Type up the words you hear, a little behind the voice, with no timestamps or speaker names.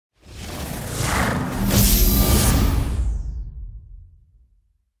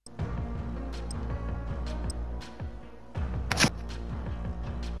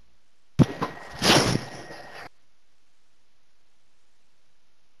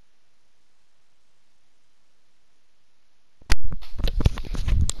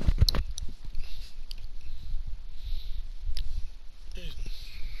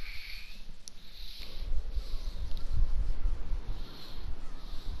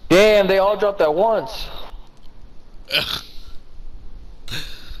Damn, they all dropped at once. Ugh.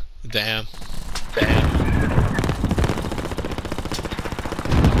 Damn.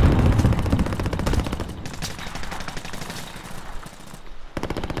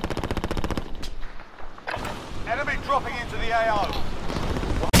 Enemy dropping into the AO.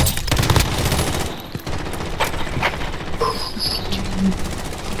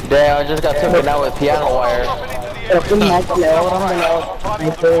 Damn, I just got taken out with piano wire. Open match level on the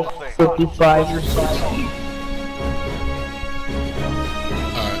level 55 or something.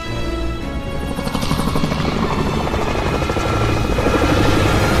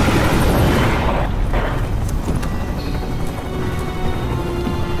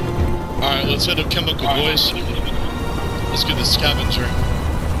 Alright, let's hit up Chemical, boys. Let's get the scavenger.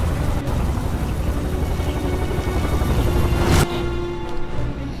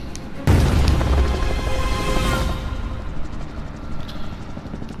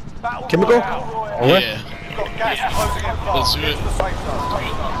 Chemical? Yeah. Let's do it.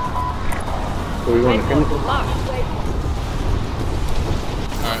 So we going to chemical?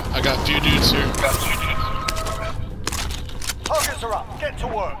 Alright, I got a few dudes here. Targets are up. Get to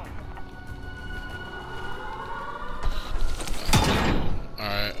work.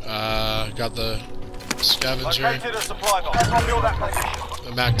 Alright, got the scavenger. Located a supply box. Fill that position.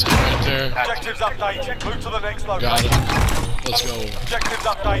 The MAC 10 right there. Objectives updated. Move to the next Got location. it. Let's go. Objectives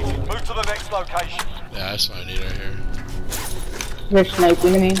updated. Move to the next location. Yeah, that's what I need right here. They're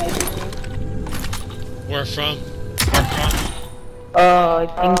sniping me. Where from? I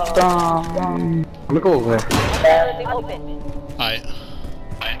think Chemical over there. Alright.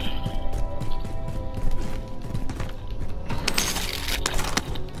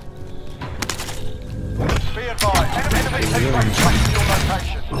 Be advised. Enemy team tracking to your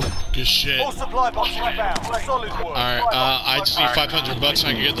location. Good shit. All supply boxes found. Solid work. Alright, I just need 500 bucks and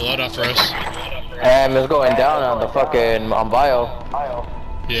I can get the loadout for us. And it's going down on the fucking on bio.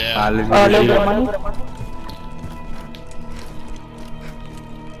 Yeah. a little bit of money.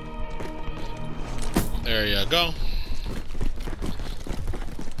 There you go.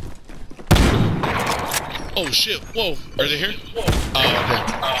 Oh shit, whoa. Are they here? Oh, okay.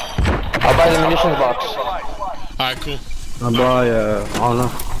 I'll buy the munitions box. Alright, cool. I buy, I don't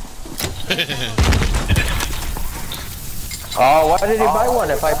know. Oh, why did he buy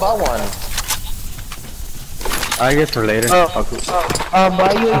one if I bought one? I guess for later. Buy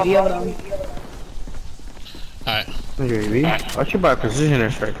UAV out on. Alright. UAV? I should buy a precision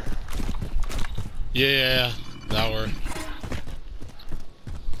airstrike. Yeah, that worked.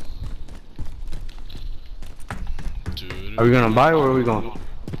 Are we gonna buy or are we going?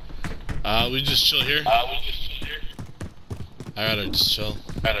 We just chill here. I gotta just chill.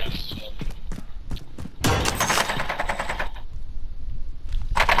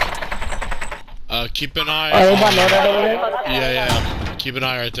 Keep an eye. Yeah. Keep an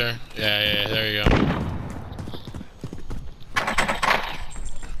eye right there. Yeah. There you go.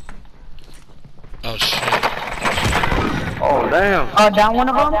 Oh shit. Oh damn. Down one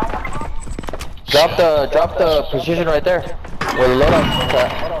of them? Drop the precision right there. Where the loadout's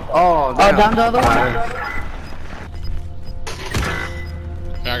at. Oh damn. Down the other one?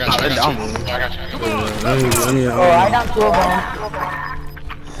 Yeah, I got you. I down two of them.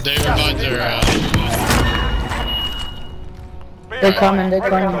 They revived their They're coming.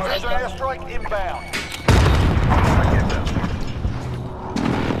 Precision airstrike inbound.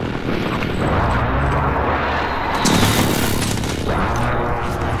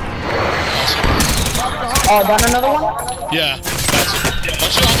 Down another one? yeah, that's it.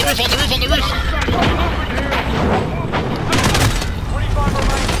 Watch it on the roof. 25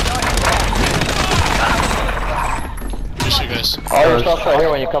 remaining. Good shit, guys. All your stuff's right here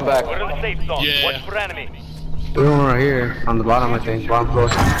when you come back. Yeah. We're going right here on the bottom, I think. Bottom floor.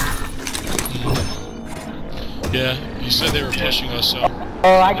 Yeah, you said they were pushing us, so.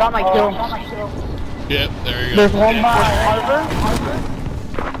 I got my kill. Yep, there you go. There's one by Harbor.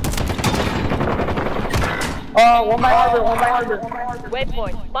 One by Harbor.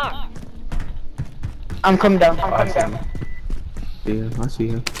 Waypoint marked. I'm coming down. I see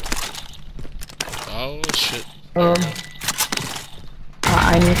him. Oh shit.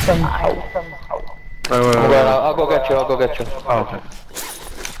 I need some help. Wait. I'll go get you. Oh, okay.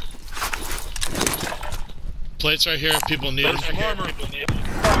 Plates right here, people need them. Enemy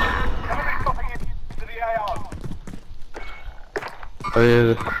dropping into the AO. Oh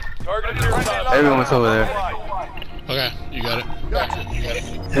yeah. Everyone's over there. Okay, you got it.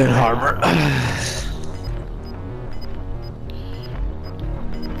 In Harbor.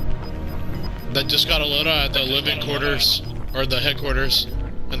 That just got a loadout at the living quarters, or the headquarters.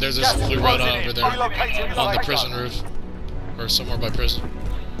 And there's this blue rod over there on the prison roof. Or somewhere by prison.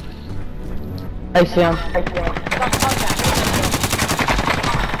 I see him.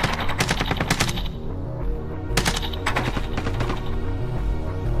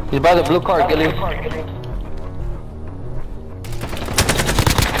 He's by the blue car, Gilly.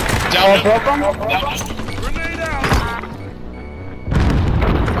 Down him. Broke him?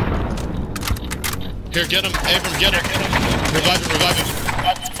 Here, get him. Abram, get him. Revive him, revive him.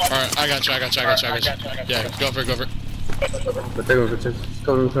 Alright, I got you. Yeah, go for it. But they go,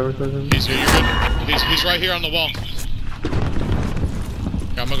 cover. He's good, you're good. He's right here on the wall.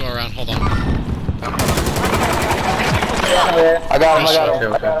 Yeah, I'm gonna go around, hold on. I got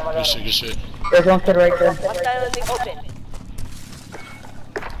him. Good shit. There's one kid right there. Hostile in the open.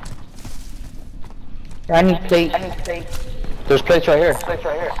 I need plate. There's plates right here.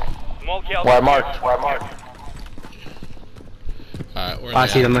 Where I marked. Alright, we're in I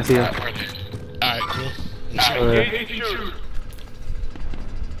see them. Alright, cool.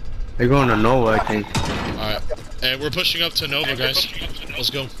 They're going to Nova, I think. Alright. Hey, we're pushing up to Nova, guys. Let's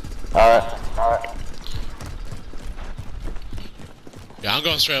go. Alright. Yeah, I'm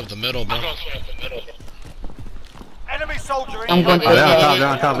going straight up the middle, bro. Enemy soldier I'm going to They're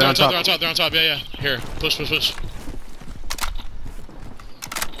on top. They're on top, yeah. Here, push.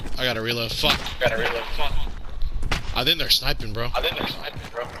 I gotta reload, fuck. I think they're sniping, bro.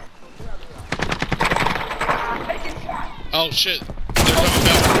 Oh shit, they're coming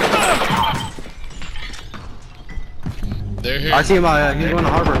back. They're here. I see him, he's going to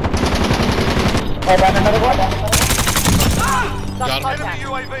Harbor. another one? Got him. Enemy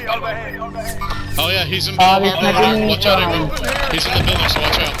UAV overhead. Oh yeah, he's in Oh, building. he's sniping. Watch out, Abram. He's in the building, so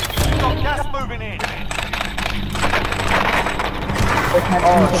watch out. Got gas moving in.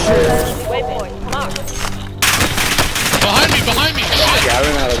 Waypoint marked. Behind me! Shit! Yeah, I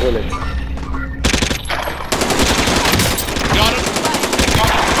ran out of bullets. Got him!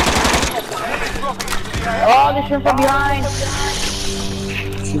 Oh, they're shooting from behind.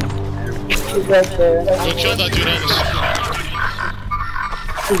 He's right there. Go kill that dude, Elvis.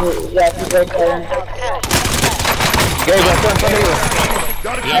 He's right there. Gabe, right there in front of you.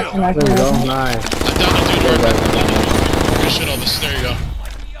 Yeah, There we go, nice. I downed a dude right back. Good shit, Elvis. There you go.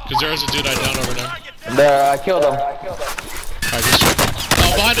 Cause there is a dude I downed over there. There, I killed him. Alright, good shit.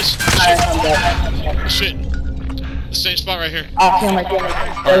 Oh, behind us! Shit. The same spot right here. Oh, him right there. Right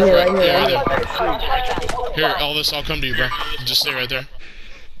here. Yeah, right there. Here, Elvis, I'll come to you, bro. Just stay right there.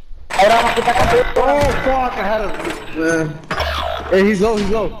 Ahora vamos a quitar con Oh, fuck, I had a... Hey, he's low.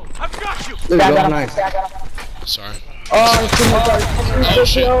 I've got you. There we go, nice. Sorry. Oh, Oh,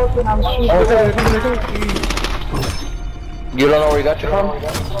 shit. You don't know where he got you from?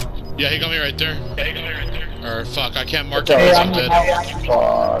 Yeah, he got me right there. Or, fuck, I can't mark him because I'm dead.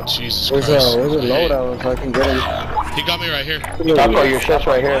 Jesus Christ. Where's the loadout so I can get him? He got me right here. Taco, your shit's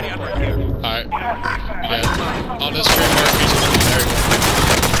right here. Alright. Yeah. On this frame mark, he's in there.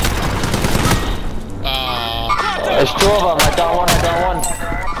 There's two of them. I down one.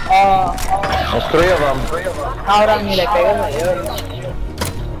 There's three of them. ahora ni le pegas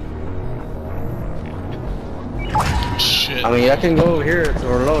a Shit. I mean, I can go here to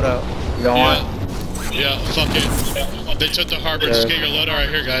our loadout. You don't want? Yeah, fuck it. They took the harbor. Just get your loadout right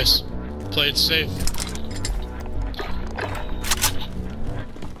here, guys. Play it safe.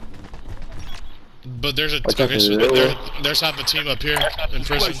 But there's okay, so there's half a team up here in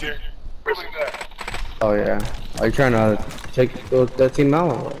prison. Oh yeah. Are you trying to take that team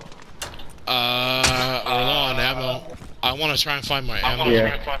out? We're low on ammo. I want to try and find my ammo.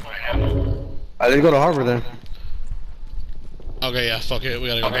 Yeah. Let's go to Harbor then. Okay, yeah, fuck it. We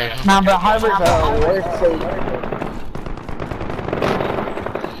gotta go back. Nah, but Harvard's worst place.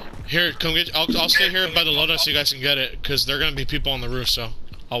 Here, come get. I'll stay here by the loadout so you guys can get it, cause there are gonna be people on the roof. So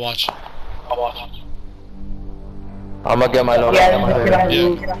I'll watch. I'm gonna get my loadout. Yeah,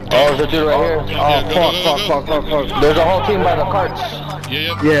 Oh, there's a dude right here. Yeah, go. Fuck. There's a whole team by the carts.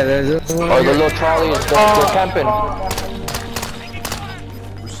 Yeah. Yeah, there's a... Or the little trolleys. They're camping.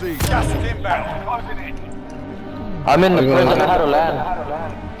 Gas is inbound. Closing in. I'm in the prison. I had to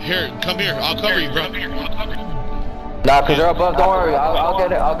land. Here, come here. I'll cover you, bro. Nah, cause they're above. Don't worry. I'll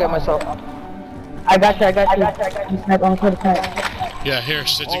get it. I'll get myself. I got you. You snipe on the snipe. Yeah, here,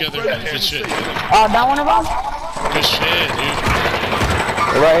 sit together. Good shit. That one of them? Good shit, dude.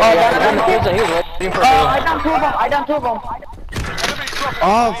 Right here. Yeah, he's in the prison. He's waiting for me. I done two of them. Enemy dropping.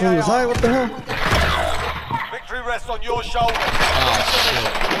 Oh, from the side, what the hell? Victory rests on your shoulders. Oh,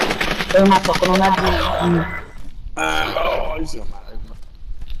 shit.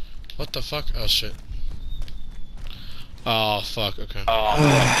 What the fuck? Oh, shit. Oh fuck. Okay.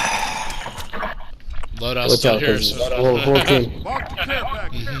 Loadout's Watch still out, here. 'cause So. whole team. Mark the care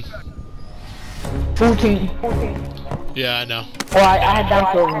package. 14. Yeah, I know. Oh, I had down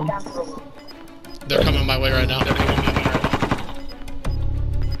for one. They're coming my way right now.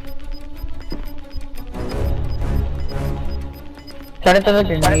 Try to throw the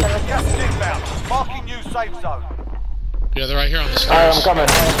grenade. Gas is inbound. Marking new safe zone. Yeah, they're right here on the Alright, stairs. I'm coming.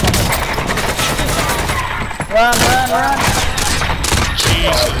 Run.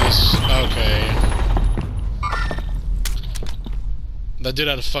 Jesus. Okay. That dude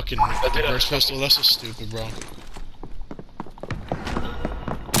had a fucking burst pistol. That's so stupid, bro.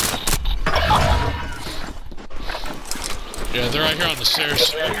 Yeah, they're right here on the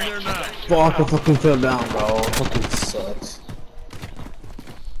stairs. Fuck, I fucking fell down, bro. Fucking sucks.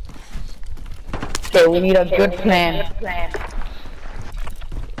 Okay, we need a good plan.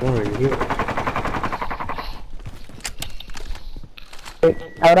 Where are you?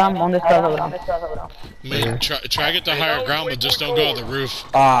 Ahora I'm on this side. Man, try to get to higher ground, but just don't go on the roof.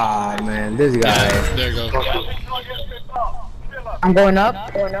 Ah, man, this guy. There you go. I'm going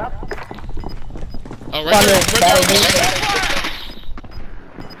up. Oh, right there. Right there.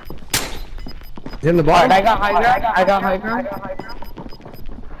 He's in the Alright, bottom. I got high ground.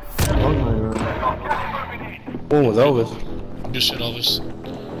 One was over. Good shit, Elvis.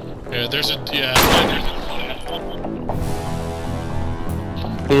 Yeah, there's a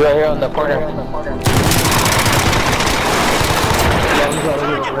He's right here on the corner.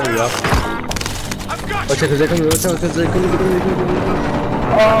 Watch out, cause they're coming. Watch out, cause they're coming.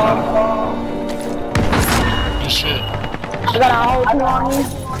 good shit. I got a whole two on me.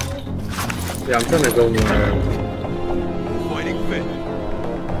 Yeah, I'm trying to go more. Avoiding fit.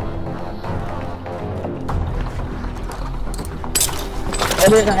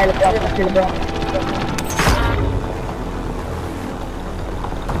 There's a helicopter, bro.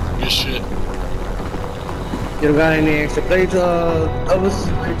 Good shit. You don't got any extra plates, Elvis?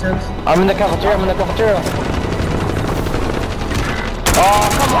 Any chance? I'm in the cafeteria. Oh,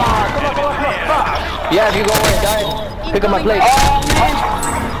 come on. Yeah, if you go away, die. Pick up my plate.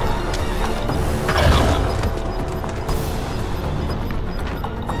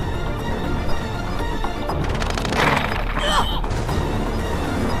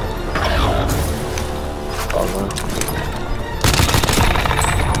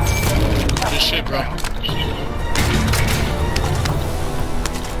 Good shit, bro.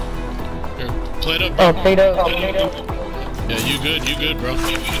 Here, plate up, bro. Oh, Play-Doh. Yeah, you good, bro.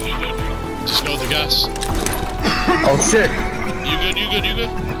 Just go with the gas. Oh shit! You good?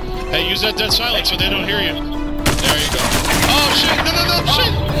 Hey, use that dead silence so they don't hear you. There you go. Oh shit! No,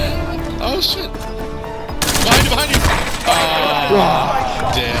 shit! Oh shit! Behind you!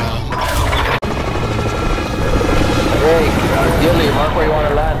 Oh, damn. Hey, Gilly, mark where you want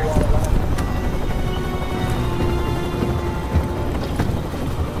to land.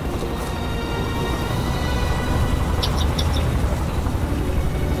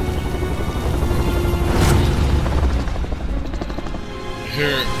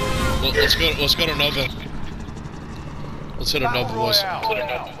 Here, let's go to Nova. Let's hit a Nova, boys.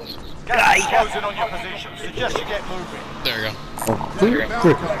 Gas is closing on your position. Suggest you get moving. There you go.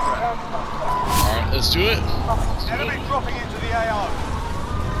 Quick. Alright, let's do it. Enemy dropping into the AO.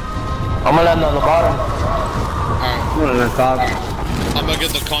 I'm gonna land on the bottom. Alright, I'm going to the top. I'm gonna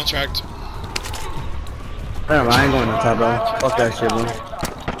get the contract. Damn, I ain't going to the top, bro. Fuck that shit, bro.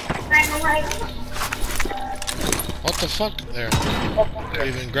 What the fuck? There.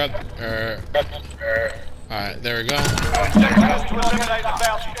 Even grab. Alright, there we go. Objective is to eliminate the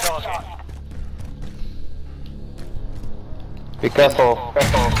bounty target. Be careful.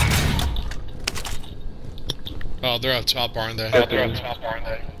 Oh, they're up top, aren't they?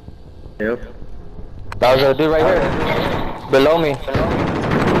 Yep. That was a dude right here. Below me.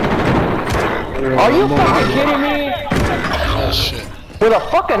 Are you fucking kidding me? Oh shit. With a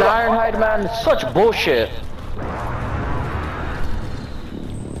fucking Ironhide, man, it's such bullshit.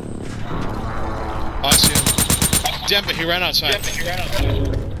 Oh, I see him. Damn it, he ran outside.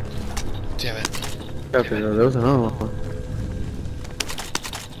 Damn it. There was another one.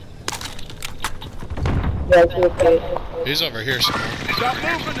 He's over here somewhere. Stop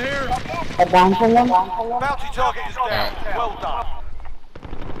moving here. A down from them. Bounty target is down. Well done.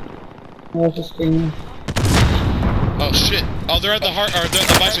 Where's the screen? Oh shit. Oh, they're at the heart, or they're at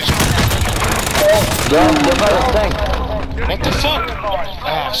the buy station. Yeah, they're by the tank. What the fuck?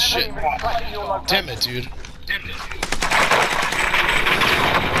 Oh shit. Damn it, dude.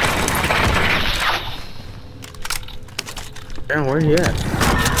 Damn, where he at?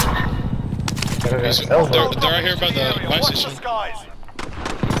 They're right here by the buy Watch the station. skies.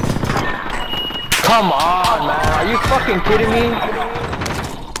 Come on, man. Are you fucking kidding me?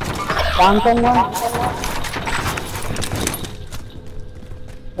 Downtown one.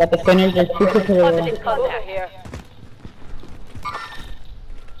 Got the finish just super to Positive the contact here.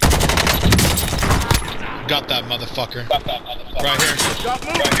 Got that motherfucker. Right here.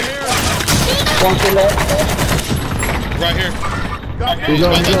 one to left. Right here. He's By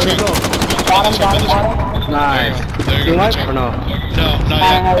going, that he's truck. going. Bottom, bottom, bottom. Nice. There you You go. like Good or job. no? No, not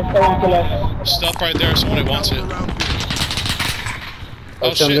yet. One to left. Stop right there. Somebody wants it. Oh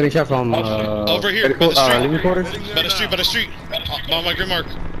I'm shit. getting shot from Over here, by the street. living quarters. By the street. On my green mark.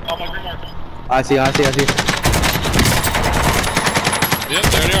 I see. Yep,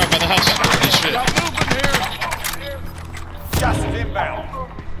 there they are by the house. Holy shit. Gas is inbound.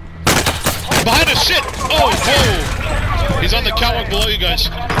 Behind us, shit! Oh, whoa! He's on the catwalk below you guys.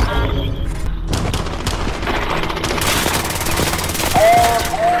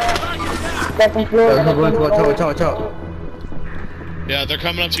 Second floor. Watch out. Yeah, they're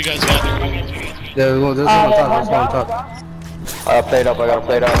coming up to you guys. Yeah, they're coming up to you guys. There's one on top. I gotta play it up.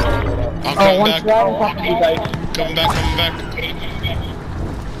 I'm Oh, coming one's back. right on top of you guys. Coming back.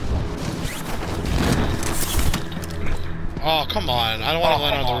 Oh, come on. I don't want to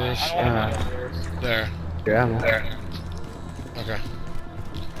land on the roof. There. Yeah, man. Okay.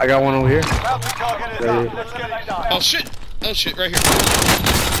 I got one over here. Bounty target is up. Let's get it done. Oh, shit. Right here.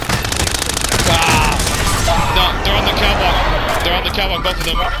 Ah! No, they're on the catwalk. Both of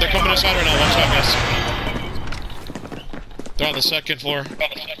them. They're coming inside right now. Watch out, guys. They're on the second floor.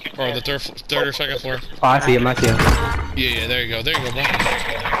 Or the third or second floor. Oh, I see him. Yeah, there you go, bro.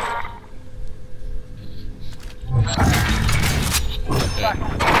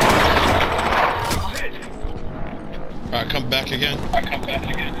 Alright, come back again.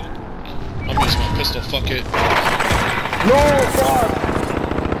 I'm using my pistol, fuck it.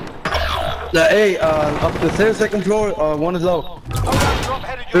 Hey, up the stairs, second floor. One is low. Drop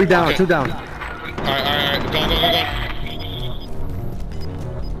headed your 3 down, Okay. 2 down. Alright, go.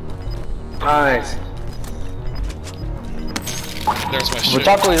 Nice. There's my shit.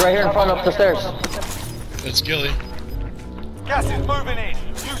 Chaco is right here in front of the stairs. It's Gilly. Gas is moving in.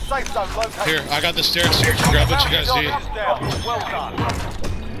 New safe zone located. Here, I got the stairs. Grab what you guys Bounty need. target is down. Well done.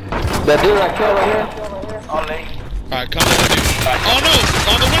 The dude I killed right here. I'll leave. Alright, come on, dude. Oh no!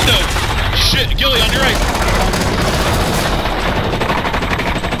 On the window! Shit, Gilly, on your right.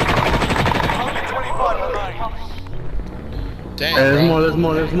 Only 25 remain. Damn, Hey,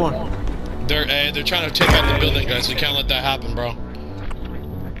 bro. there's more. They're trying to take out the building, guys. We can't let that happen, bro.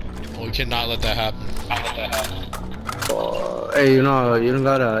 We cannot let that happen. Hey, you don't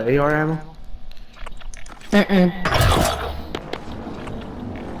got AR ammo?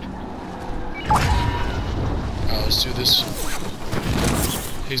 Let's do this.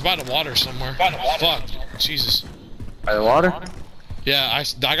 He's by the water somewhere. Fuck. Jesus. By the water? Yeah,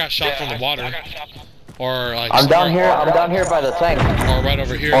 I got shot from the water. Or like. I'm down here by the tank. Or right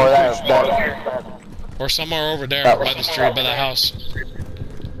over here. Or that. Or somewhere over there That by was- the street, by the house.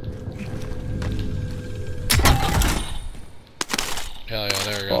 Hell yeah,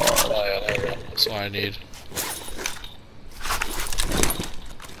 there we go. That's all I need.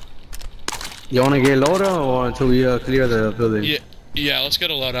 You wanna get loader or until we clear the building? Yeah, let's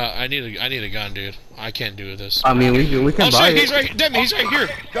get a loadout. I need a gun, dude. I can't do this. I mean, we can Oh buy shit, it. he's right. Demi, he's right here.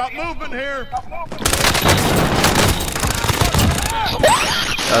 Got movement here.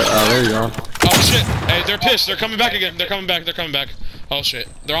 There you go. Oh shit! Hey, they're pissed. They're coming back again. They're coming back. Oh shit!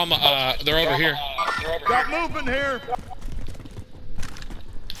 They're on my. They're over here. Got movement here.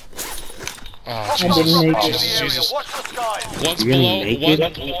 Oh didn't Jesus! make it. Jesus! Watch the skies. One's You below. getting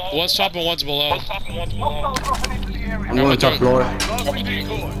naked? One's top and one's below. I'm going top floor.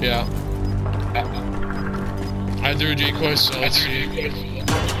 Yeah. I threw decoys, so let's see.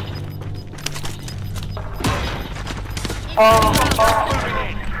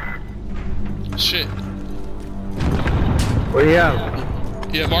 Shit. Where you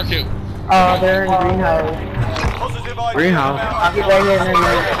at? Yeah, mark it. Oh, they're in the greenhouse. Positive ID. Greenhouse. I'll be right here in a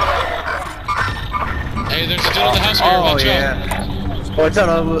minute. Hey, there's a dude in the house here. Oh, Watch out. yeah. Watch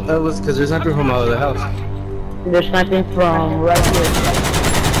out, that was because there's something from the house. They're sniping from right here.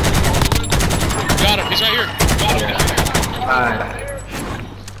 Got him. He's right here. Got him. Alright.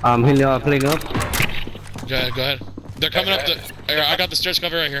 I'm playing up. Go ahead. They're coming up the. Here, I got the stairs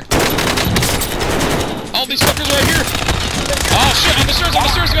cover right here. Oh, these fuckers are right here. Oh shit! On the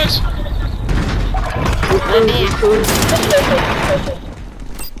stairs, guys. Right below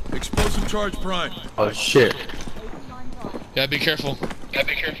you. Explosive charge prime. Oh shit. Yeah, be careful. Gotta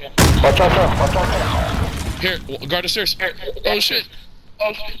be careful. Watch out, watch out. Here, guard the stairs. Here. Oh shit.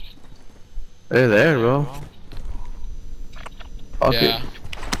 Oh shit. They're there, bro. Fuck Yeah. it.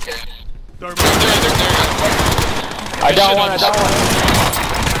 There. I down one, I down one.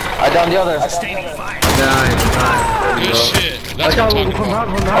 I down the other. Nice. Good shit. That's what I'm talking about.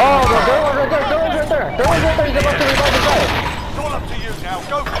 Oh, the third one's right there, third one's right there. Third one's right there, he's about to revive the guy. It's all up to you now.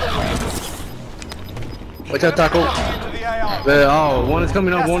 Go for the win. Watch out, Taco. Into the AR. Oh, one is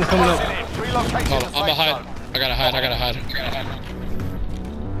coming up, one is coming up. Relocate Hold to on, the I'm safe behind. zone. I gotta hide.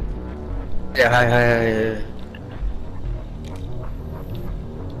 Yeah, hi.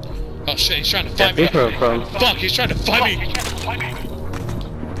 Oh shit, he's trying to find me. From. Fuck, he's trying to find me.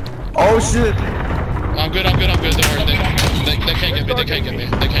 Oh shit. I'm good. Don't worry. They can't get me. They can't get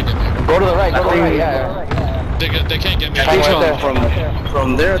me. Go to the right, yeah. They can't get me. I think Right there.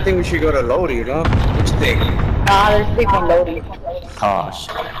 from there, I think we should go to Lodi, you know? What you think? Nah, there's people on Lodi. Oh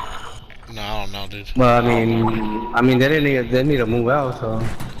shit. No, I don't know, dude. Well, I mean, they need to move out, so.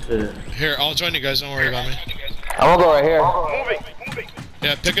 Shit. Here, I'll join you guys. Don't worry about me. I'm gonna go right here.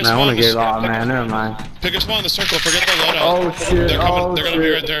 Yeah, pick a Nah, I spawn. wanna get off, man. Never mind. Pick a spawn in the circle. Forget the loadout. Oh shit. They're Oh gonna shit. be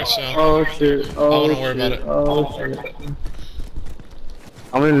right there. So Oh shit. Oh, I wouldn't worry about it. Oh shit.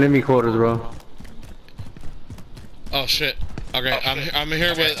 I'm in living quarters, bro. Oh shit. Okay, I'm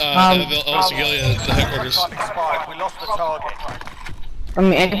here with El Sigilia, the headquarters. Time expired. We lost the target. I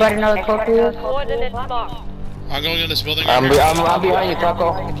mean, anybody know the code for you? Coordinates marked. I'm going in this building right I'm here. behind you,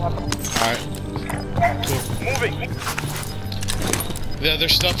 Taco. Alright. Moving. Yeah,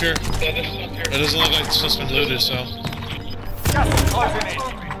 there's stuff here. It doesn't look like it's just been looted, so. Gas is closing in.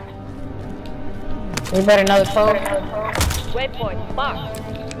 Anybody know the code? Waypoint marked.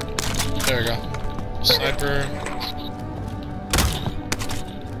 There we go. Sniper.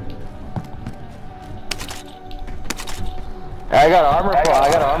 I got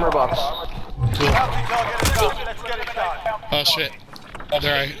an armor box. Bounty target is done. Let's get it done. Oh shit.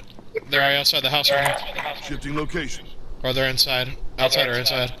 They're outside the house right now. Shifting location. Or they're inside. Outside or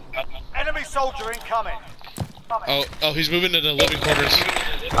inside. Enemy soldier incoming. Oh, he's moving to the living quarters.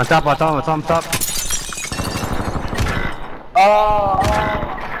 On top.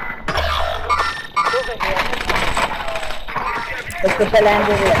 Let's get the land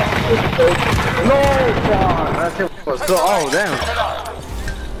over Oh damn.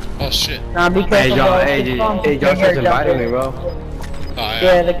 Oh shit. Nah, be careful, bro. Hey, Josh just invited me, bro. Oh yeah.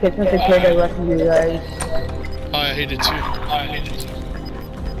 Yeah, the kitchen secured the rest of you guys. Oh yeah, he did too.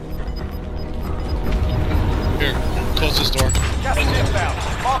 Here, close this door. Gas is inbound.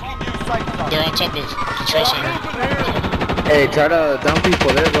 Marking new safe zone. They're on top of control center. Hey, try to dump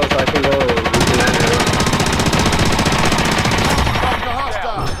people there, bro, so I can go. We can land there.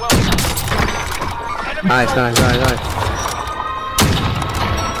 Nice.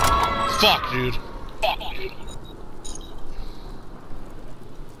 Fuck, dude.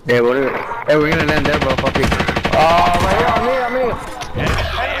 Hey, we're gonna land there, bro. Fuck it. Right here, on me. Enemy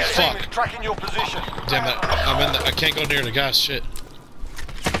team Fuck. is tracking your position. Damn it. I can't go near the gas. Shit.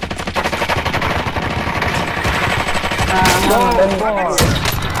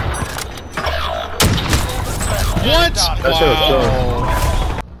 What? Wow.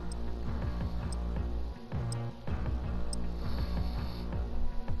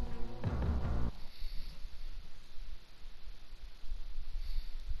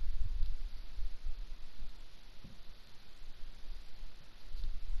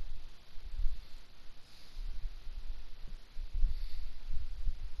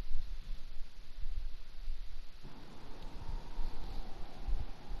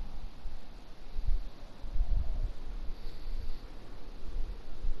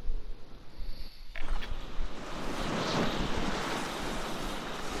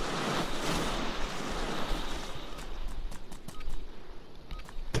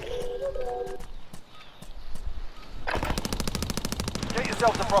 Get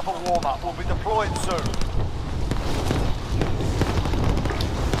yourselves a proper warm-up. We'll be deployed soon.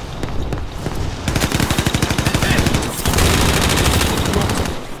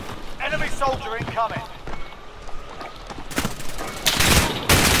 Enemy soldier incoming.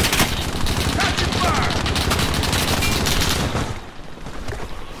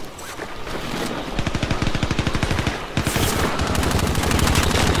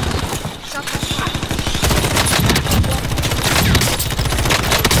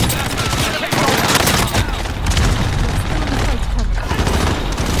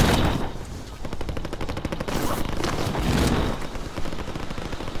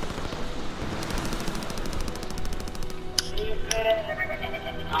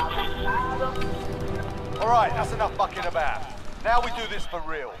 Alright, that's enough bucking about. Now we do this for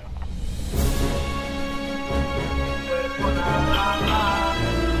real.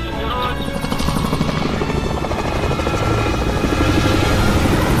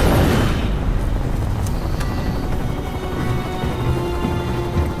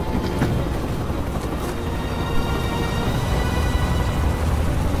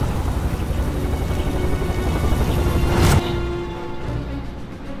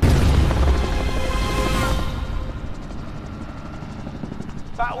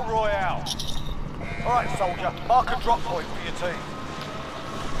 Battle Royale. Alright, soldier. Mark a drop point for your team.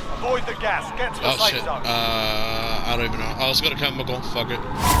 Avoid the gas. Get to the Oh safe shit. zone. I don't even know. Oh, let's go to chemical. Fuck it.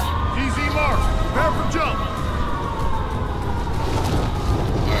 Easy mark. Prepare for jump.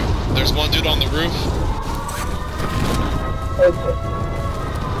 Alright. There's one dude on the roof. Okay.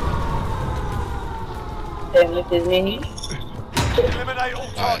 Same with his knee. Eliminate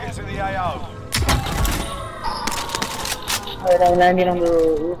all targets in the AO. Alright, I'm landing on the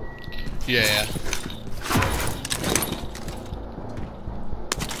roof. Yeah.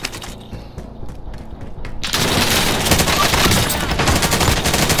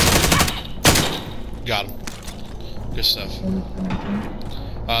 Got him. Good stuff.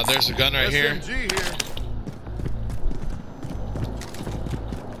 There's a gun right here. SMG here.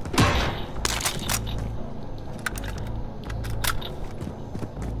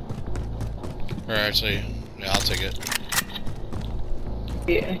 Or actually, yeah, I'll take it.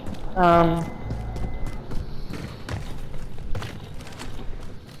 Yeah.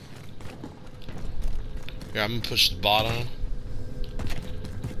 Yeah, I'm gonna push the bot on him.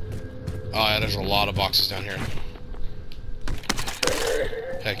 Oh yeah, there's a lot of boxes down here.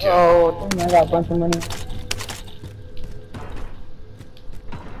 Heck yeah. Oh, damn, I got a bunch of money.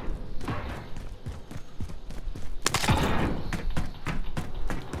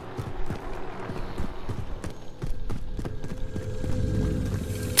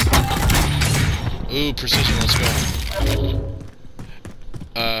 Ooh, precision, let's go.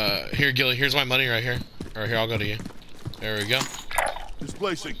 Here, Gilly, here's my money right here. Or here, I'll go to you. There we go.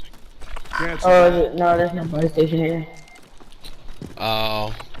 Displacing. Oh, no, there's no buy station here.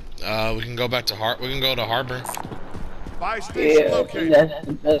 Oh, we can go back to we can go to Harbor. Buy station Yeah, located. that's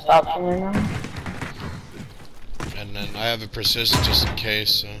the best option right now. And then I have a precision just in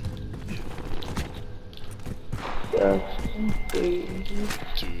case, so.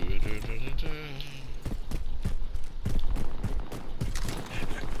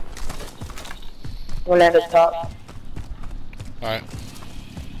 We'll land at the top. Alright.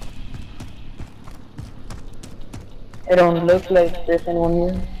 It don't look like there's anyone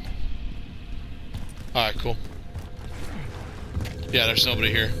here. Alright, cool. Yeah, there's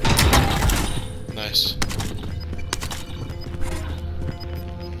nobody here. Nice.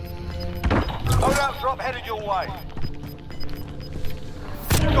 Loadout drop headed your way.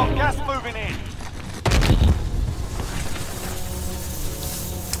 You've got gas moving in.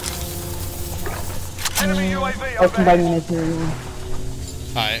 Enemy UAV Oh, somebody overhead. in here.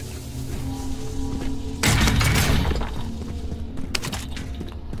 Alright.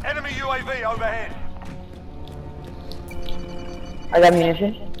 Enemy UAV overhead. I got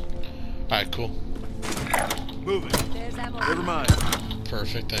munition. Alright, cool. Moving. Never mind.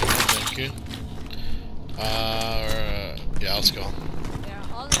 Perfect, thank you. Yeah, let's go.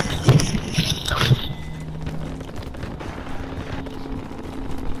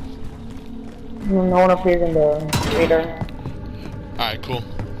 No one appears in the radar. Alright, cool.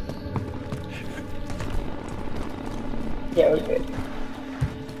 Yeah, we're good.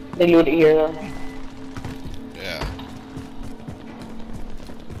 They looted here though. Yeah.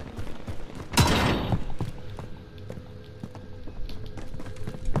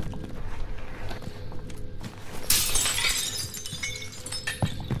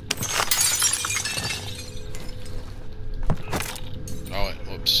 Oh wait,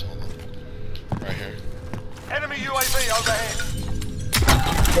 whoops, hold on. Right here. Enemy UAV overhead.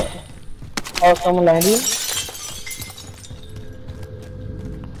 Oh, someone landed?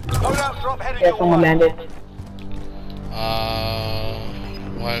 Loadout drop headed Yeah, your someone way. landed.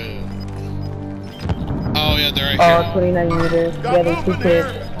 Why? Oh yeah, they're right Oh, here. 29 meters. Yeah, there's two kids.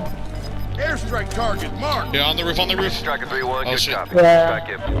 Airstrike target marked. Yeah, on the roof, on the roof. Striker 3-1, Oh good shit. copy. Yeah. Strike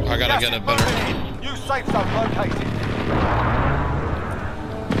it. I gotta Gas get is it better. moving in. New safe zone located.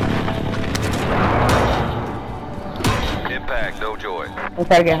 Impact, no joy. I'm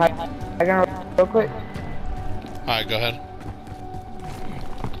trying to get high. I got real quick. Alright, go ahead.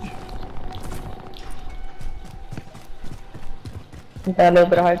 I'm got a little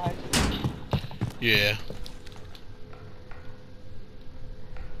bit of height. Yeah.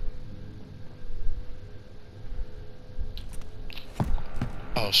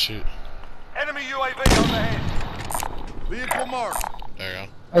 Oh shoot. Enemy UAV overhead. Vehicle marked. There you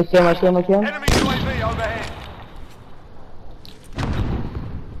go. I see him, I see him, I see him. Enemy UAV overhead.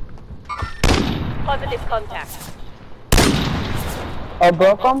 Positive contact. I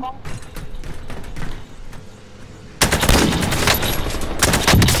broke him.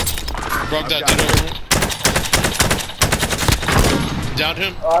 Broke that dude over. Downed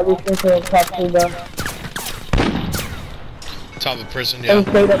him. Oh, these things are top 2 though. Top of prison, Let me yeah.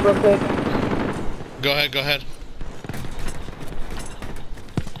 play that real quick. Go ahead, go ahead.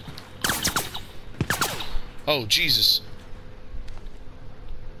 Oh, Jesus.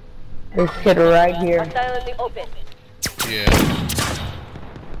 This kid right here. Hostile in the open. Yeah.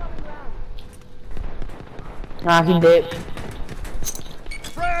 Nah, he did.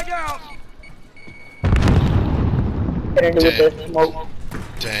 Frag out. Gonna do with this smoke.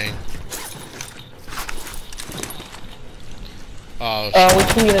 Dang. Oh, We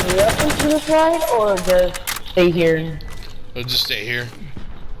can either rush into this ride or just stay here. we'll just stay here.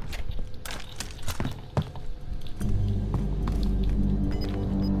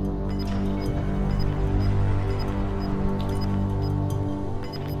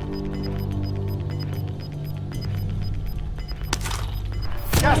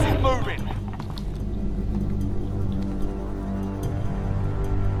 Gas is moving.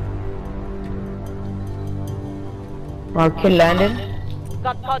 Our kid landed.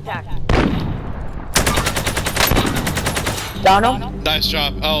 Got contact. Down him. Nice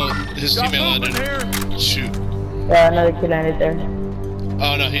job. Oh, his Got teammate movement landed. here. Shoot. Yeah, another kid landed there.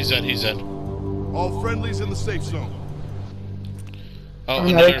 Oh no, he's dead, he's dead. All friendlies in the safe zone. Oh,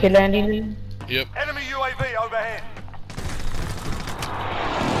 Another kid landing. Yep. Enemy UAV overhead.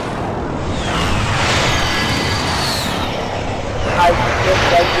 I just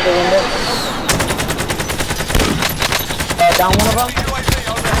right through the window. Down one of them. UAV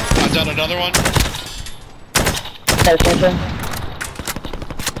overhead. I done another one. That's it.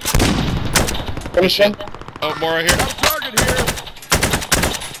 Finish him. Oh, more right here. Got a target here.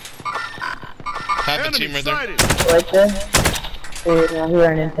 Half the Enemy team right there. sighted. Right there. Yeah, he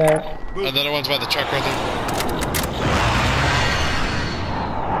ran into it. Another one's by the truck right there.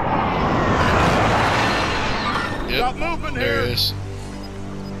 Got Yep. movement There here. it is.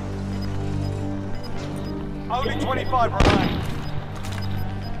 Only 25 remain.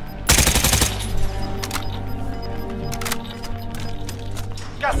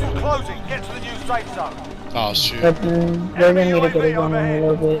 Gas is closing. Get to the new safe zone. Oh shoot. But they're gonna need to get it going in a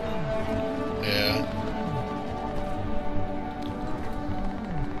little bit. Yeah.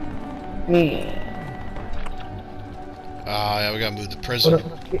 Yeah. Yeah, we gotta move to prison.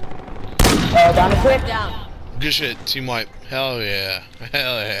 Down the quick. Down. Good shit, team wipe. Hell yeah.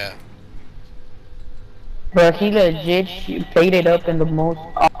 Hell yeah. Bro, he legit played it up in the most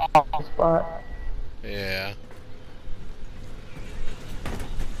awful spot. Yeah.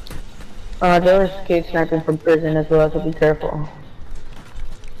 There was kids sniping from prison as well, so be careful.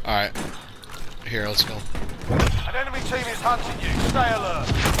 Alright. Here, let's go. An enemy team is hunting you. Stay alert.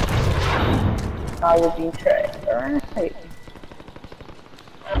 I will be tracked. Alright.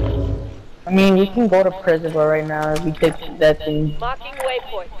 I mean, we can go to prison, but right now, if we take that thing. Marking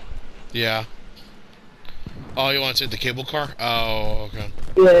waypoint. Yeah. Oh, you want to take the cable car? Oh, okay.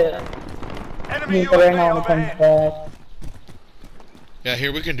 Yeah. Enemy But right UAV now, it comes overhead. back. Yeah,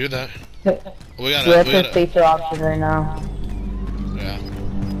 here we can do that. So We gotta, that's we a gotta, safer option right now. yeah.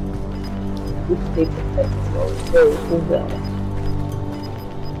 It's safer. Who's that?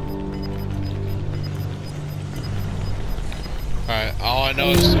 Alright, all I know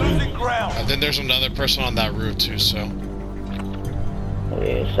is, Losing ground. I think there's another person on that roof too, so.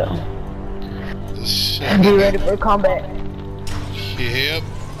 Yeah, so. Shit. Be ready for combat. Yep.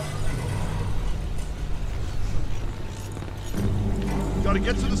 Gotta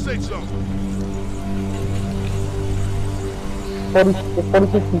get to the safe zone.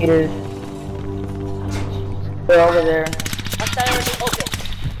 46 meters. They're over there. Hostile in the open.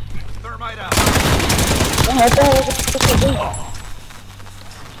 Thermite out. Oh, what the hell is this?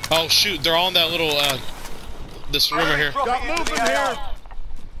 Oh shoot, they're all in that little, this room right here. Got movement here.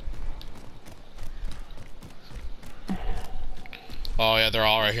 Oh yeah, they're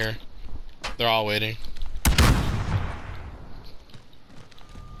all right here. They're all waiting.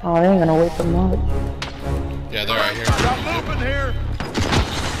 Oh, they ain't gonna wait for much. Yeah, they're right here. Got movement here.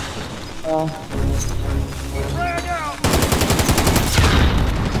 Frag out.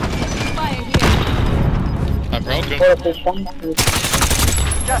 Fire here. I broke him. What if this one?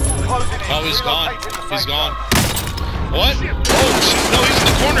 Gas is closing in. Oh, he's gone. Relocating the He's safe gone. zone. What? Oh shit, no, he's in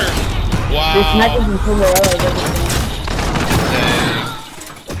the corner. This Wow. sniper's in somewhere else.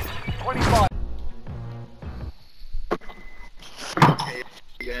 Dang. 25.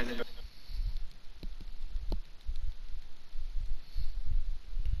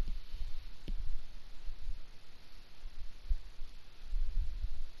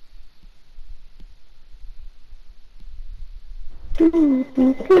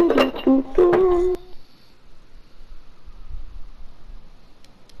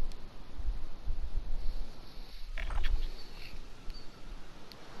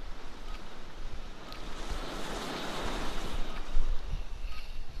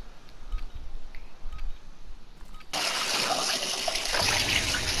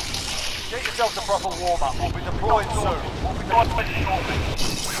 Get yourself a proper warm-up. We'll be deploying soon. We'll be deploying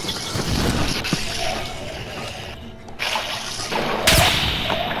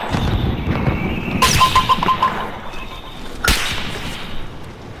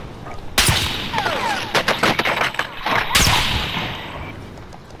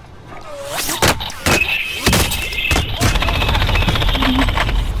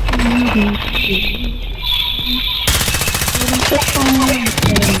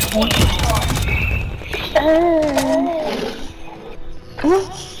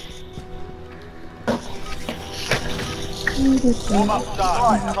Warm-up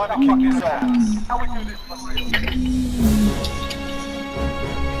done. Time to kick this off. How we do this?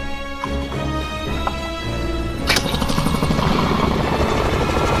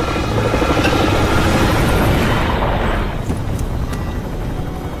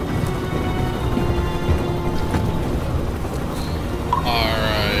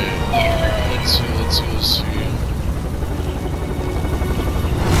 Let's see.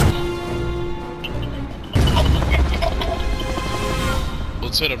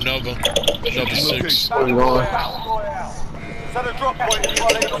 Let's hit up Nova. Nova 6. Where we going? Set a drop point for your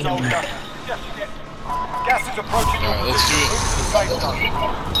lead, soldier. Gas is approaching. Alright, let's do it.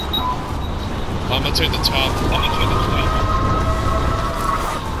 I'm gonna take the top.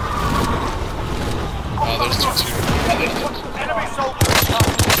 Oh, there's two. Enemy soldiers.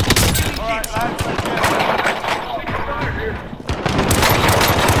 Alright, lads, let's get it.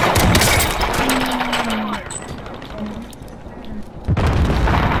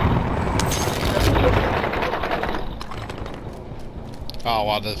 Oh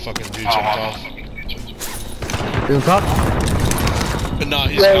wow, that fucking dude jumped off. You on top? But nah,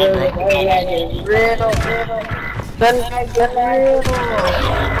 he's gone,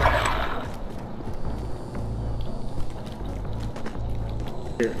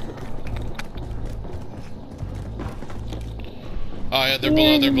 Oh yeah, they're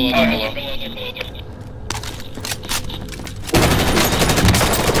below.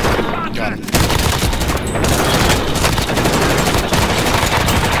 Got him.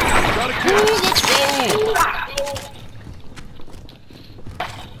 Let's go!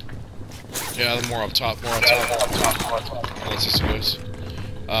 Yeah, more up top. Let's just goes.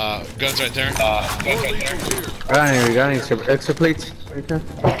 Guns right there. We got any extra plates? Right there?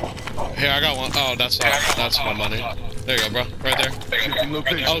 Here, I got one. Oh, that's my money. There you go, bro. Right there.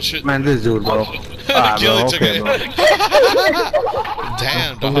 Oh shit. Man, this dude, bro. Gilly Bro, took okay, it. bro.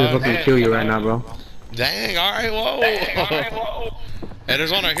 Damn, I'm gonna dog. fucking kill you right now, bro. Dang, alright, whoa. Hey,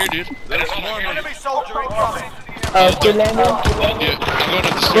 there's one right here, dude. Enemy soldier incoming. Kill him. Yeah, I'm going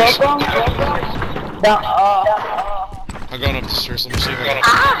up the stairs. Down. I'm going up the stairs. Let me see if I got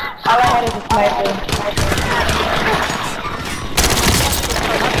All I had is a sniper.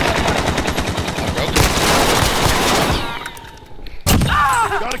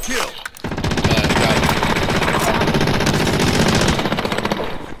 Got a kill.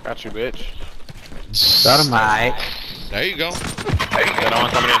 Got you, bitch. Got him, Mike. There you go. Got on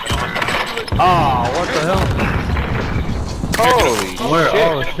coming in. Oh, what the hell? Holy Where?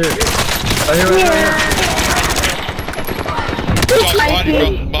 Oh, shit. Right here. Josh, body, bro.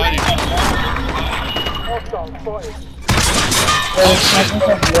 Body. Oh shit.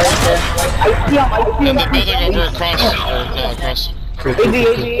 In the building over across. Or not across.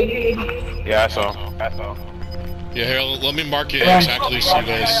 Yeah, I saw. Yeah, here, let me mark it exactly so you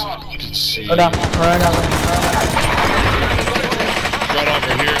guys can see. Right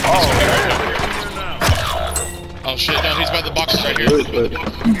over here. Oh shit, no, he's by the boxes right here.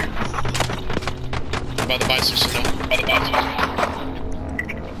 By the biceps, no. By the biceps.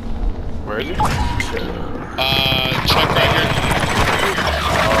 Where is he? Chuck right here.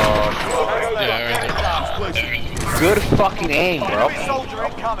 Yeah, right there. Good fucking aim, bro. Enemy soldier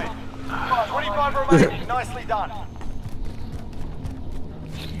incoming. 25 remaining. Nicely done.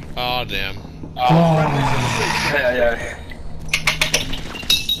 Oh damn. Yeah.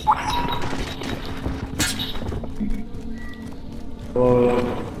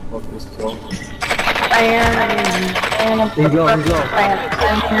 Oh, He's low, he's low.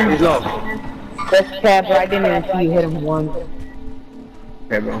 He's low. That's cat, bro. I didn't even see you hit him once.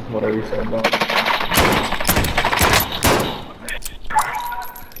 Okay, bro. Whatever you said, bro.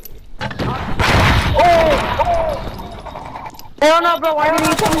 Hell no, bro. Why didn't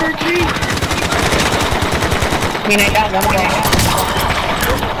you come to the tree? I mean, I got one guy.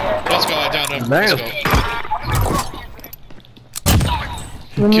 Let's go, I downed him. Damn. Let's go.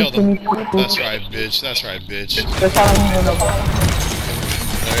 Killed him. That's right, bitch. That's right, bitch. That's how I'm gonna go.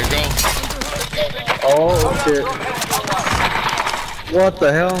 There you go. Oh, shit. What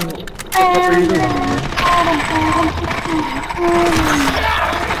the hell? What are you doing, man?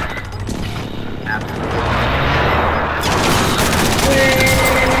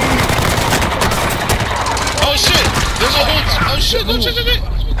 Oh shit! There's a whole. Oh shit! Oh shit! Shit.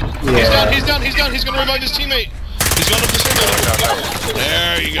 He's down! He's down! He's down! He's gonna revive his teammate. He's going up this window.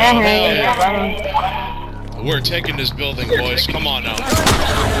 There you go. Hell yeah. We're taking this building, boys. Come on now.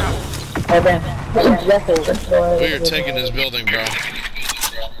 We are taking this building, bro.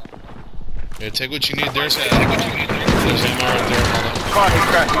 Yeah, take what you need. There's ammo right there. Come on, he's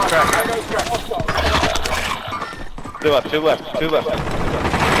cracked, he's cracked. Two left, two left, two left.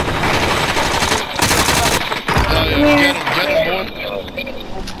 Hell yeah, get him, boy.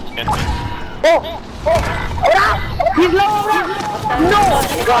 He's low! No!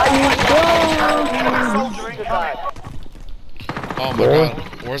 Oh my god.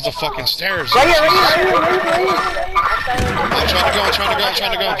 Where's the fucking stairs? Right here, right here, right here. I'm trying to go, I'm trying to go, I'm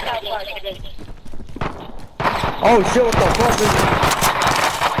trying to go. Oh shit, what the fuck is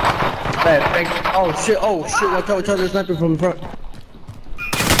that? Oh shit, watch out, there's sniper from front.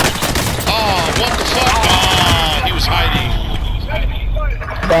 Oh, what the fuck? Oh, he was hiding.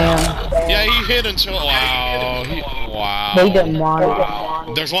 Damn. Yeah, he hit until. Wow. Wow. They didn't want it.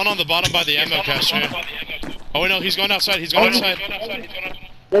 Wow. There's one on the bottom by the ammo cache. Oh, wait, no, he's going outside. He's going outside.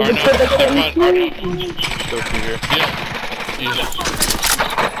 Or no, never mind. Still two here. Yeah.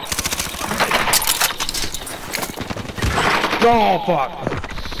 Oh fuck.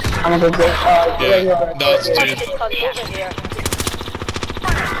 I'm gonna go Yeah, that's dude. Here.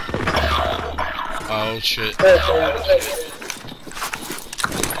 Oh, shit.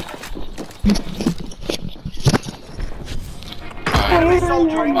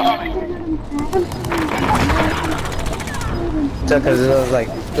 Because there was like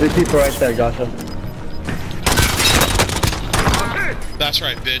 3 people right there, Joshua. That's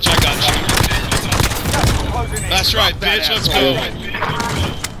right, bitch. I got you. That's right, bitch. Let's go.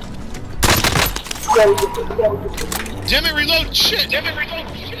 Damn it, reload. Shit.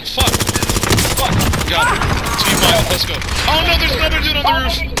 Fuck. Got it. Team-up. Let's go. Oh, no, there's another dude on the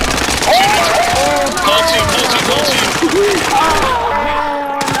roof. Whole team.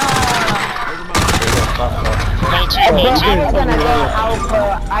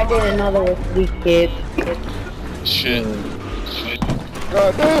 I did another with 3 kids. Shit.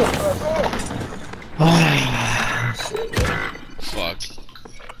 Fuck.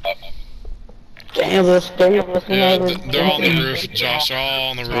 Damn, let's stay. Yeah, they're all on the roof, Josh. They're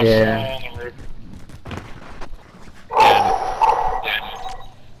all on the roof. Yeah.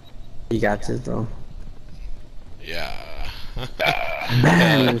 You got this though. Yeah.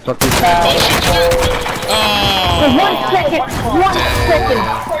 Man, fucking Oh shit. Oh. 1 second. 1 second.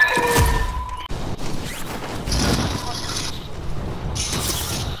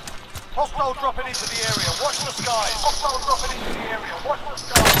 Hostile dropping into the area. Watch the skies. Hostile dropping into the area. Watch the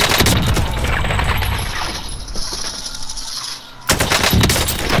skies.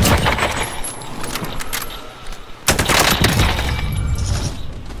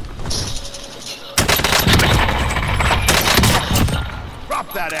 Drop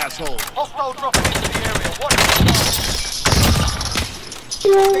that asshole. Hostile dropping into the area. Watch the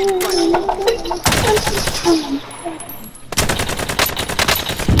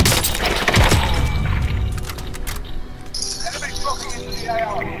Enemies dropping into the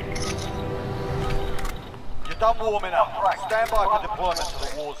AR. You're done warming up. Stand by for deployment to the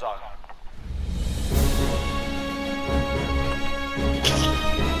war zone.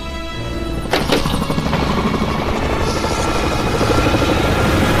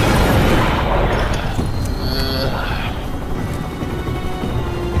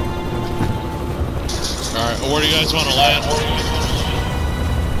 Alright, where do you guys want to land?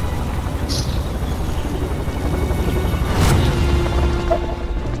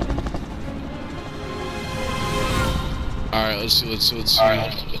 Alright, let's see.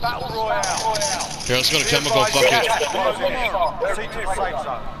 Battle Royale. Here, let's go to chemical, fuck it. Closing in. Proceed to the safe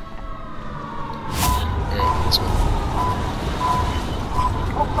zone. Alright, let's go.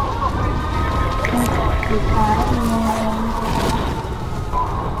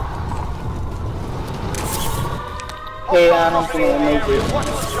 Hey, I don't think I'll make it. Watch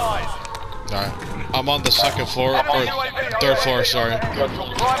the skies. Alright. I'm on the second floor, or third floor, sorry. Your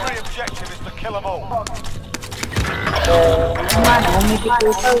primary objective is to kill them all. Come on, I'll make it to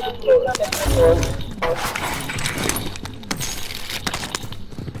the first.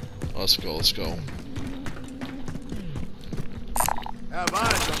 Let's go, let's go. Have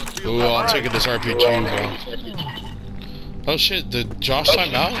eyes on the field. Ooh, I'm taking this RPG, bro. Oh shit, did Josh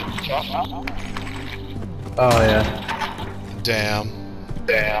time out? Oh yeah. Damn.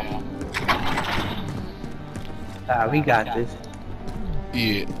 Ah, we got this.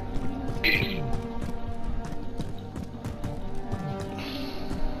 Yeah.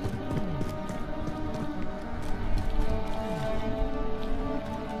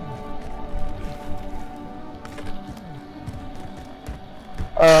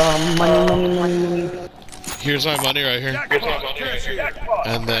 Money. Here's my money right here.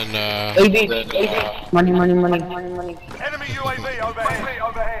 And then, Money. Enemy UAV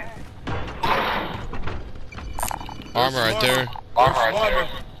overhead. armor right there.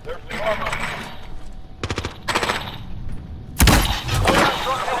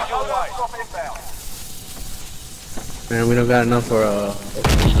 Man, we don't got enough for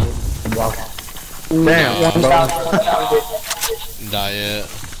box. Damn, bro. Not yet.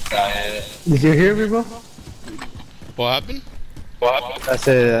 Did you hear me, bro? What happened? I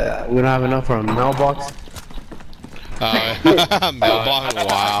said we don't have enough for a mailbox. Mailbox,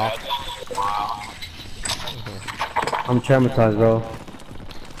 wow. I'm traumatized, bro.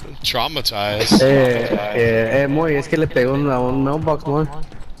 Traumatized. Moy, es que le pegó a un mailbox, Moy.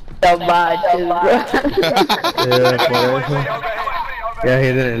 The badges, bro. Yeah, por eso. Yeah, he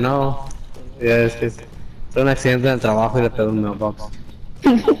didn't know. Yeah, es que fue un accidente en el trabajo y le pegó un mailbox.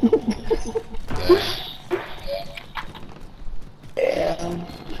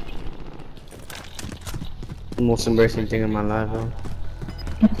 The most embarrassing thing in my life, bro.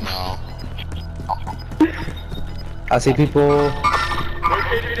 No. I see people.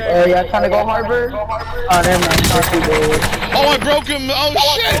 Oh, yeah, trying to go Harbor? Oh, never mind. Oh, I broke him! Oh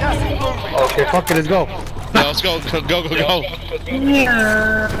shit! Okay, fuck it, let's go. Yeah, let's go. Go.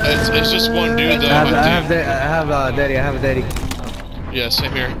 It's just one dude though. I have a daddy. Yeah,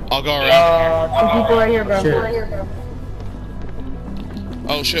 same here. I'll go around. Two people right here, bro. Sure.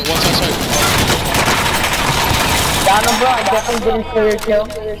 Oh shit, what's outside? Down him, bro. I definitely didn't clear your kill.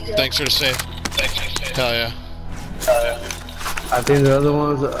 Thanks for the save. Hell yeah. I think the other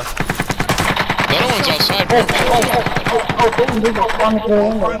ones. The other one's outside, bro.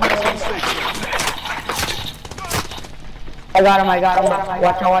 I got him.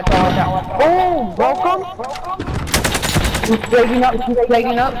 Watch out. Oh, broke him. He's flagging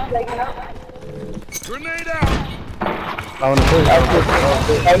up. Grenade out. I want to push.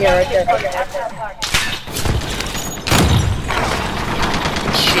 Right here.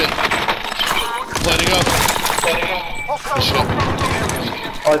 Shit. Planning up. Shit.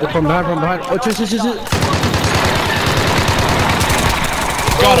 Oh, they're from behind. Oh, shit.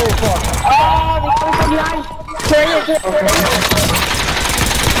 Got him. Oh, they're coming from behind. Carry it.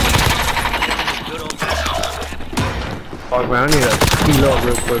 Oh, man, I need a heal up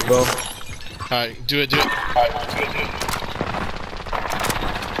real quick, bro. Alright, do it.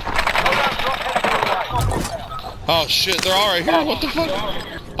 Oh shit, they're all right here. What the fuck?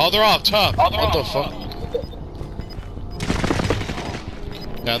 Oh, they're all up top. What the fuck?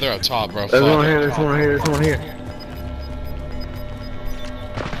 Yeah, they're up top, bro. There's Fuck. one here.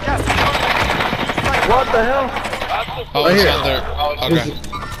 What the hell? Oh, Right it's here. on there. Okay.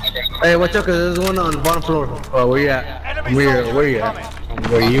 Hey, watch out, cause there's one on the bottom floor. Oh, where you at? Where you at?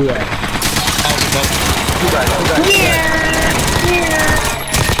 Where you at?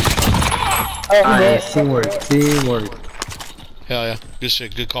 Nice, teamwork. Hell yeah. Good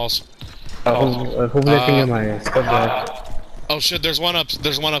shit. Good calls. Hopefully I can get my stuff back. Oh shit, there's one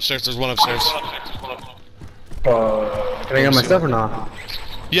upstairs. Can I get my stuff or not?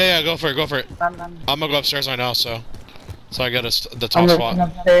 Yeah, go for it. I'm gonna go upstairs right now, so I got the top I'm spot.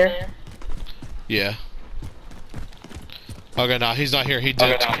 upstairs. Yeah. Okay, nah, he's not here. He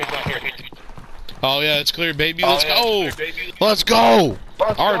did. Oh yeah, it's clear, baby. Let's go. Let's go.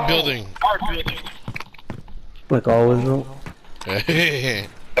 Our building. Like always, bro.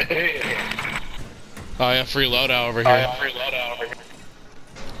 Oh yeah, free loadout over here.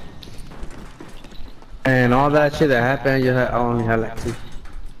 And all that shit that happened, I only had like 2.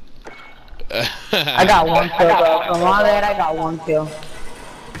 I got 1 kill, bro. From all that, I got 1 kill.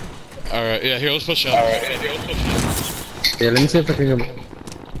 Alright, yeah, here, let's push up. Yeah, let me see if I can get.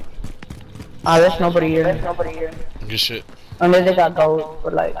 There's nobody here. Good shit. Unless they got gold,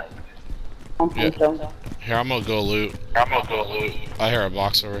 but like, I don't think Yeah. so. Here, I'm gonna go loot. I hear a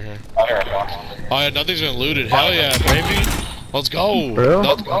box over here. Oh yeah, nothing's been looted. Hell yeah, baby. Let's go. Bro?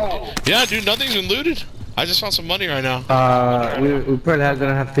 Yeah, dude, nothing's been looted. I just found some money right now. We probably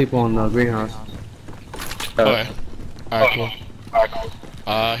gonna have people in the greenhouse. Okay. Alright, cool.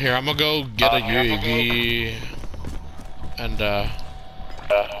 Here, I'm gonna go get a UAV. And,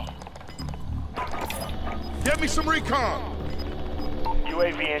 Get me some recon.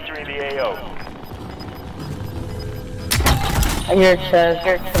 UAV entering the AO. I hear chest,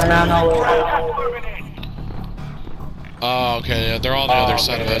 and I know oh, okay, yeah, they're all on the other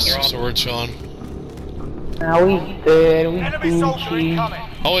side of us, so we're chilling. now we good, we Enemy soldier Gucci. incoming.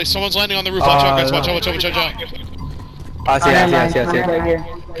 Oh wait, someone's landing on the roof. Watch out, guys. Watch out, watch out, watch out, watch out. I see. Right here.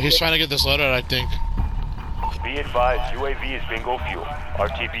 He's trying to get this loaded, I think. Be advised, UAV is bingo fuel.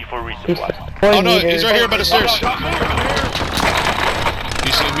 RTB for He's resupply. 40 Oh no, meters. he's right here by the stairs.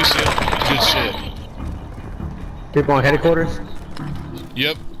 You see him, you see him. Good shit. People on headquarters.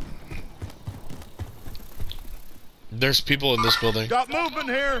 Yep. There's people in this building Got movement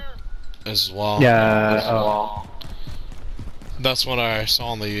here. as well. Yeah. That's what I saw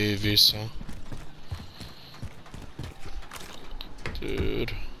on the UAV, so.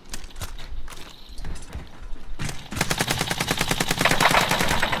 Dude.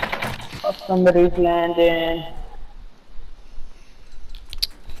 Somebody's landing.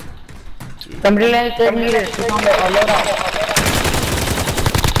 Somebody landed 30 meters. He's on the load out.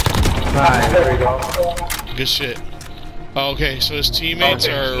 Nice. There we go. Good shit. Oh, okay, so his teammates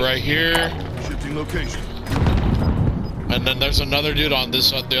are right here, Shifting location. and then there's another dude on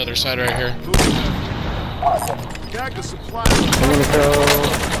this the other side right here. Gag the supply. I'm gonna throw.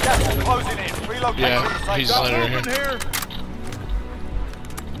 Gas is closing in. Relocate to the Yeah, safe he's zone. landing right Movement here. here.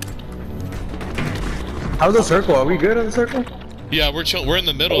 How's the circle? Are we good on the circle? Yeah, we're chill. We're in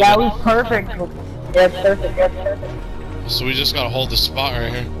the middle Yeah, of we perfect. Yeah, perfect. Yeah, perfect. it, so we just gotta hold the spot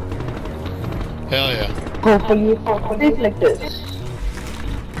right here. Hell yeah. Hopefully, it's like this.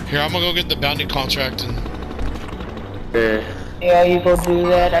 Here, I'm gonna go get the bounty contract and. Yeah, you go do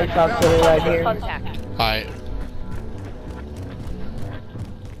that. I talked to her right here. Contact. Alright.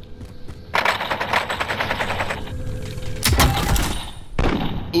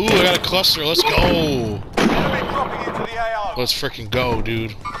 Ooh, I got a cluster. Let's go. Enemy dropping into the AO. Let's freaking go,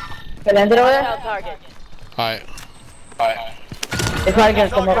 dude. Can I end it over Hostile there? target. Alright. It's probably gonna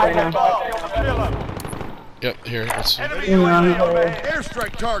come up right now. Kill him. Yep, here, let's see. Enemy UAV overhead.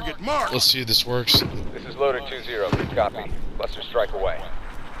 Airstrike target marked. Let's see if this works. This is loader 2-0. Copy. Cluster strike away.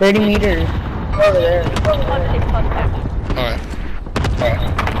 30 meters. Over there. Positive contact. Alright.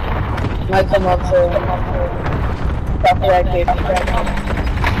 Might come up so. Top of that gate.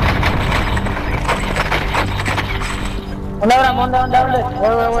 Oh, no, I'm on down.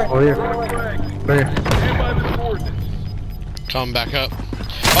 Where? Oh here. Right here. Stand by the coordinates. Come back up.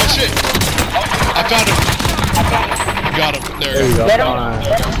 Oh shit! I found him! Got him. There There we you go. go. Get him.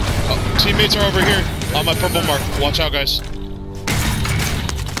 Oh, teammates are over here on my purple mark. Watch out, guys.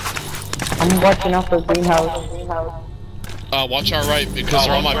 I'm watching out for greenhouse. Watch our right because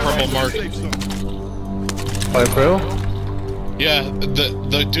they're on my purple mark. Safe zone. Oh, for real? Yeah,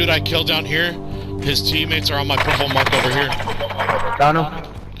 the dude I killed down here, his teammates are on my purple mark over here. Down him.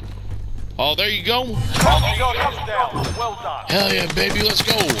 Oh, there you go. Bounty target's down. Well done. Hell yeah, baby, let's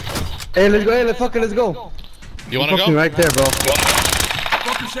go. Hey, let's go. Hey, let's go. You wanna Fucking go? right there, bro.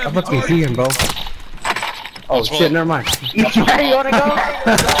 Fuckers I have you fucking see targeted. him, bro. Oh Let's shit, roll. never mind. You wanna go?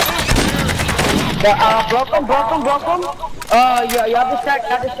 Broke him. You have the stack.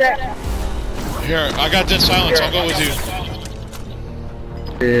 Here, I got dead silence. I'll go with you.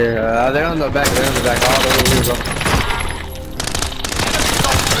 Yeah, they're on the back. All the way here, bro.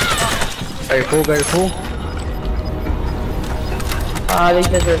 Hey, cool. They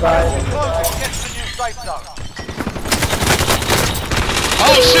just revived. Closing. Get to the new safe zone.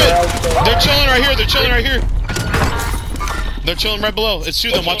 Oh shit! They're chilling right here. They're chilling right below. It's two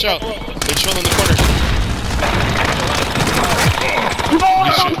of them. Watch out. They're chilling in the corner.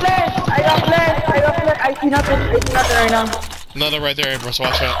 I got flash. I see nothing right now. Another right there, Ambrose.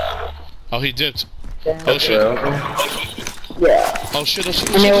 Watch out. Oh, he dipped. Oh shit. Yeah. Oh shit.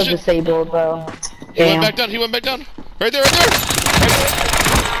 And it was disabled, bro. He went back down. Right there.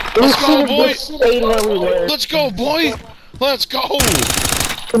 Let's go, boy. Stayed where we were. Let's go, boy. Let's go.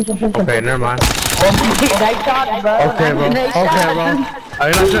 Okay, never mind. Nice shot, bro. Okay, bro. Nice shot. Are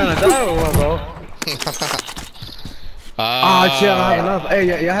you not trying to die or what, bro? Oh shit, I don't have enough.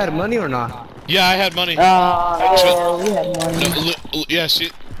 Hey, y'all had money or not? Yeah, I had money. Yeah, we had money. No, yeah, see,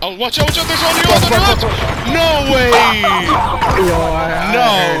 Oh, watch out, there's on your left! No way! Yo, I No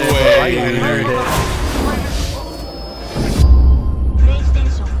heard it, bro. way! I didn't